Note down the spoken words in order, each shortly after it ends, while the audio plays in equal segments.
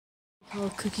Oh,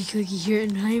 cookie here,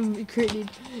 and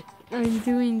I'm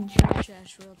doing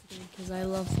trash world again because I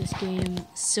love this game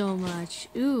so much.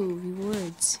 Ooh,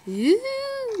 rewards.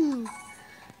 Ooh,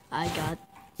 I got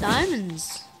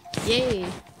diamonds. Yay.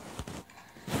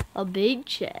 A big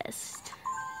chest.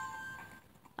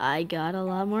 I got a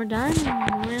lot more diamonds.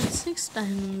 I have 6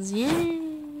 diamonds. Yay.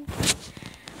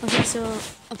 Okay, so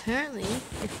apparently,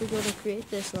 if we go to create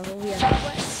this level, we have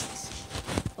quests.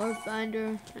 Orb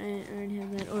finder, I already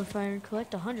have that. Orb finder,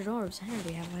 collect 100 orbs. I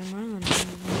already have my more than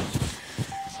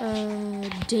 100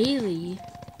 orbs. Daily.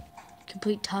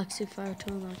 Complete toxic fire to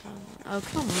unlock. Oh,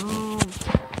 come on.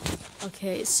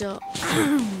 Okay, so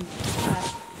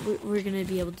we're gonna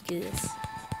be able to do this.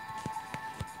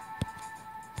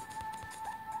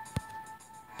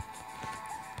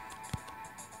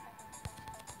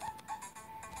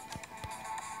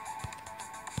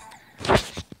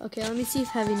 Okay, let me see if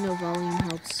having no volume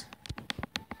helps.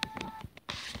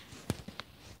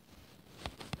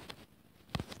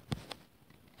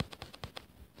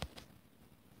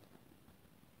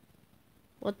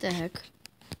 What the heck?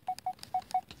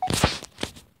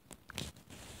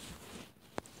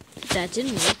 That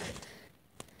didn't work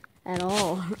at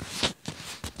all.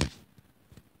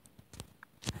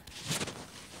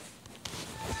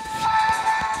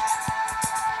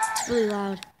 It's really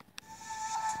loud.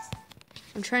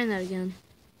 I'm trying that again.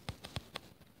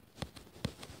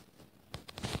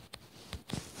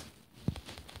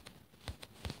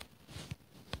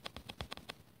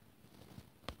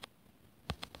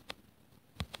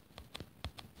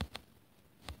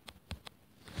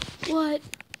 What?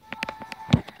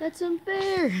 That's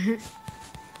unfair.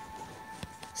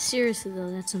 Seriously though,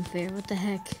 that's unfair. What the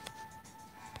heck?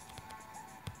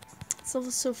 This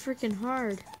level's so freaking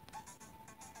hard.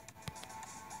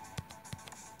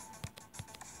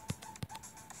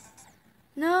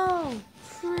 No!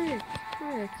 Frick.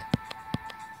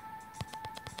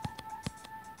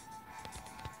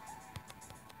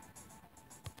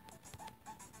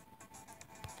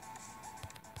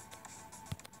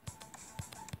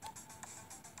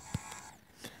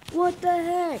 What the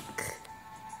heck?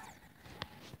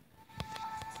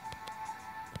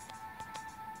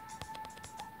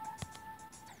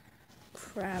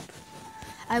 Crap.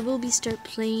 I will start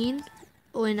playing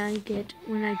when I get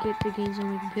the games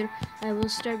on my computer. I will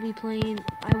start to play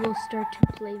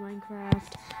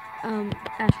Minecraft,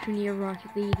 Astroneer,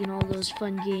 Rocket League, and all those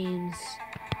fun games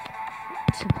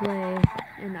to play.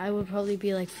 And I would probably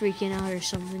be like freaking out or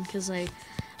something because I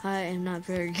am not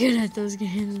very good at those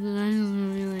games. But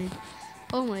I'm really like,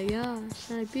 oh my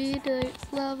gosh, I beat the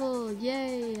level!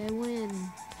 Yay! I win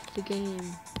the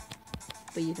game.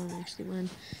 But you don't actually win,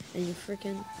 and you're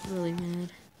freaking really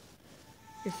mad.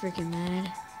 You're freaking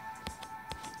mad.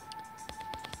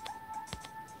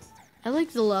 I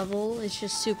like the level, it's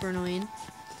just super annoying.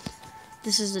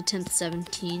 This is the 10th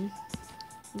 17.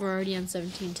 We're already on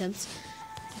 17 tenths.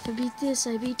 If I beat this,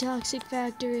 I beat Toxic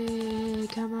Factory.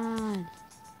 Come on.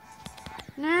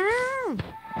 No!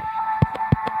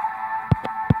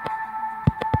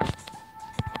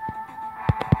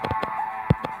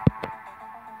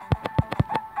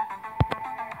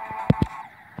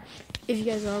 If you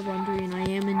guys are wondering, I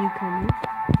am a newcomer.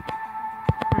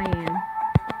 I am.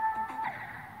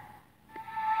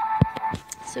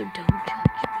 So don't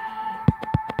judge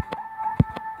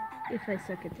me if I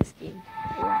suck at this game.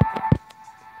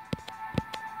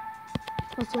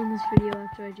 Also in this video,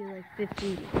 after I do like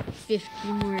 50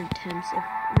 more attempts,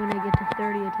 when I get to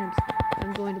 30 attempts,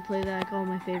 I'm going to play back all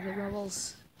my favorite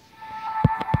levels.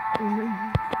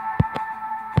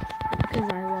 Because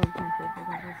I love my favorite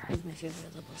levels, because my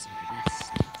favorite levels are the best.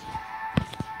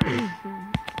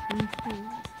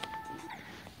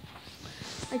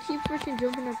 I keep freaking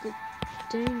jumping up the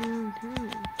dang wrong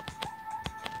time.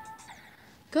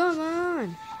 Come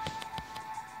on!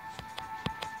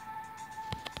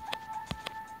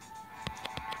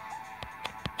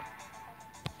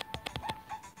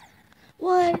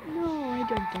 What? No, I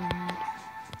jumped on that.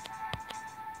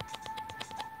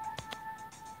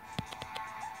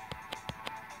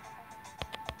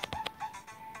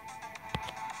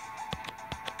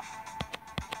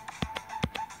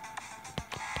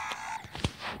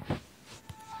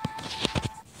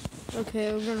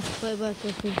 Okay, we're gonna play back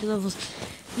the levels.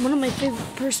 One of my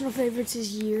personal favorites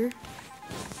is Year.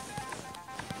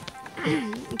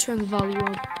 Turn the volume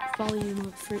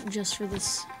up just for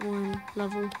this one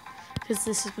level, because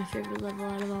this is my favorite level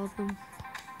out of all of them.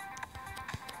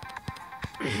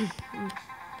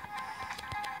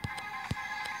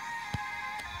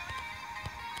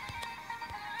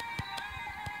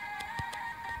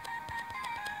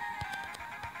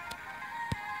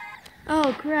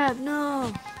 Oh crap,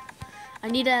 no! I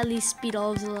need to at least beat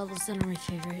all of the levels that are my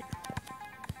favorite.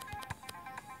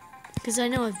 Because I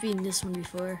know I've beaten this one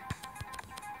before.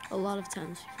 A lot of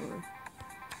times before.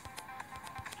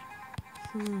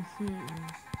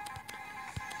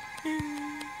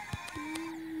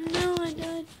 No, I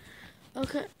died.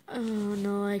 Okay. Oh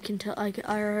no, I can tell. I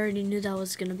already knew that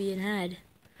was gonna be an ad.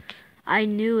 I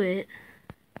knew it.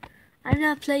 I'm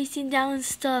not placing down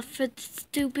stuff for the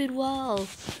stupid wall.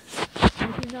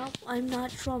 I'm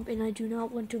not Trump, and I do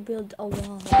not want to build a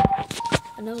wall.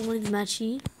 Another one is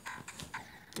matchy.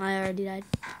 I already died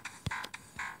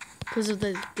because of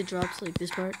the drops, like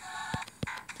this part.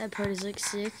 That part is like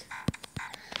sick.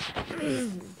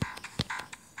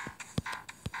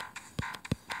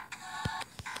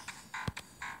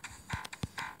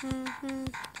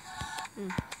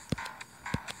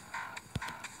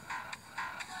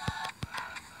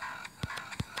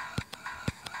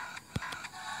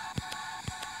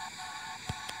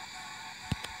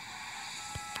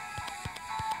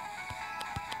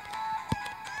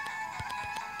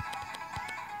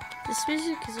 This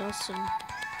music is awesome.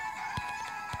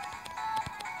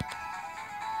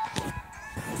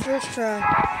 First try.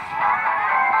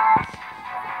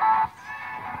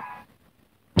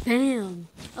 Bam!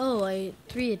 Oh,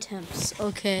 3 attempts.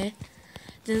 Okay.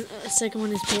 The second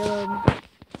one is payload.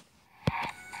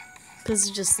 Because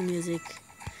it's just the music.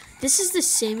 This is the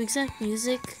same exact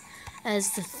music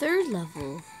as the 3rd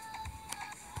level.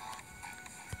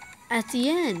 At the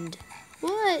end.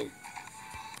 What?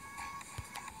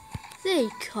 They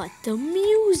cut the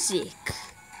music.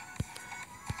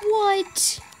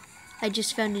 What? I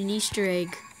just found an Easter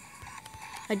egg.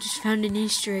 I just found an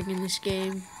Easter egg in this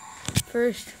game.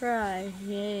 First try.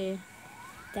 Yay.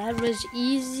 That was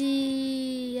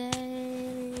easy.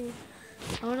 Yay.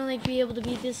 I want to like be able to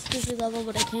beat this stupid level,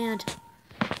 but I can't.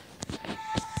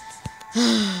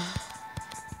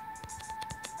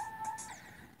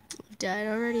 I've died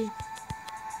already.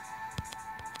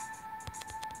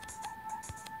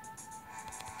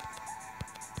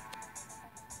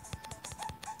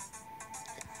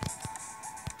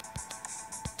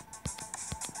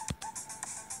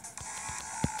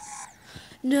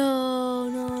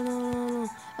 No.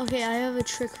 Okay, I have a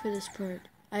trick for this part.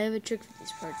 I have a trick for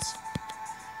these parts.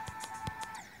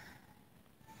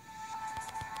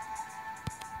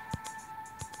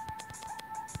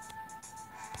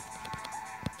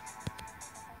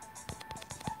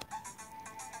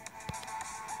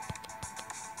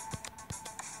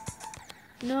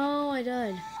 No, I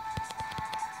died.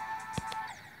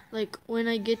 Like, when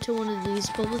I get to one of these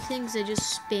bubble things, I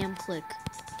just spam click.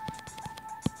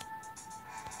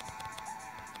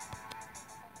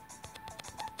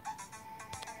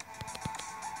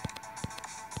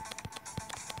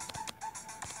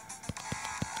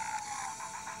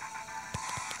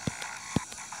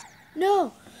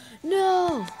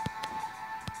 No!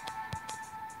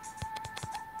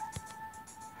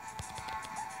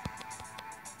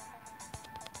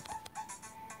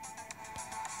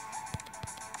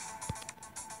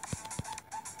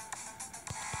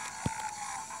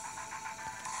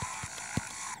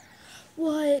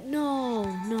 What?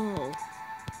 No.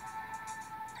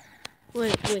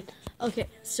 Wait. Okay,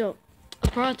 so a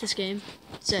pro at this game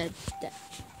said that.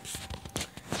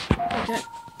 Okay.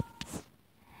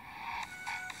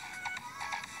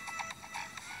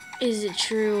 Is it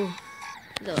true?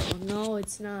 No,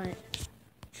 it's not.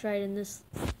 Try it in this.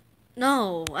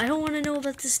 No, I don't want to know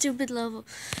about the stupid level.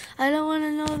 I don't want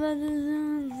to know about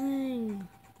the thing.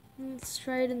 Let's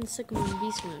try it in the second one,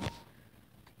 beast mode.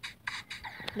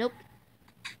 Nope.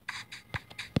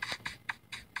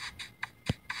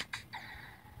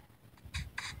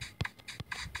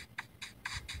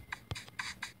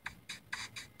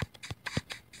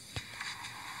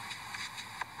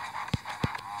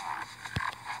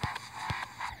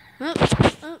 No.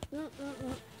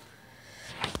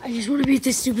 I just want to beat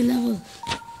this stupid level.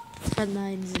 Front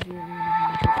lines if you ever want to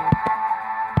have trouble.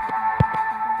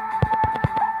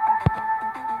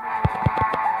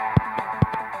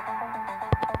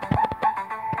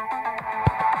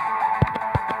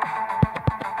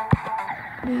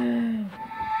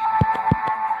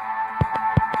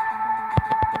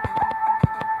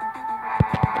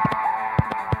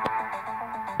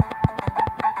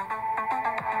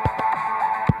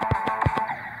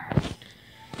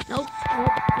 Nope.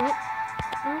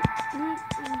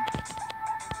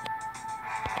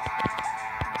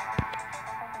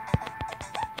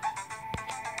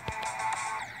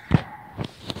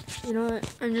 You know what?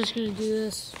 I'm just gonna do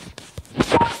this.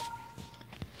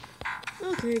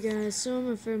 Okay, guys. So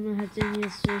I'm afraid I'm gonna have to end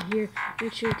this here.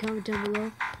 Make sure you comment down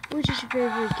below. which is your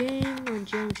favorite game on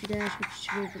Geometry Dash, which is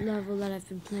your favorite level that I've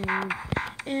been playing.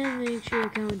 And make sure to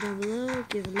comment down below,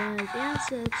 give a like, and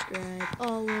subscribe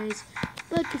always.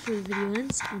 But before the video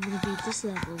ends, I'm going to beat this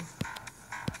level.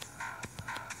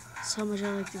 That's how much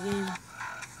I like the game.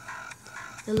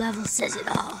 The level says it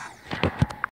all.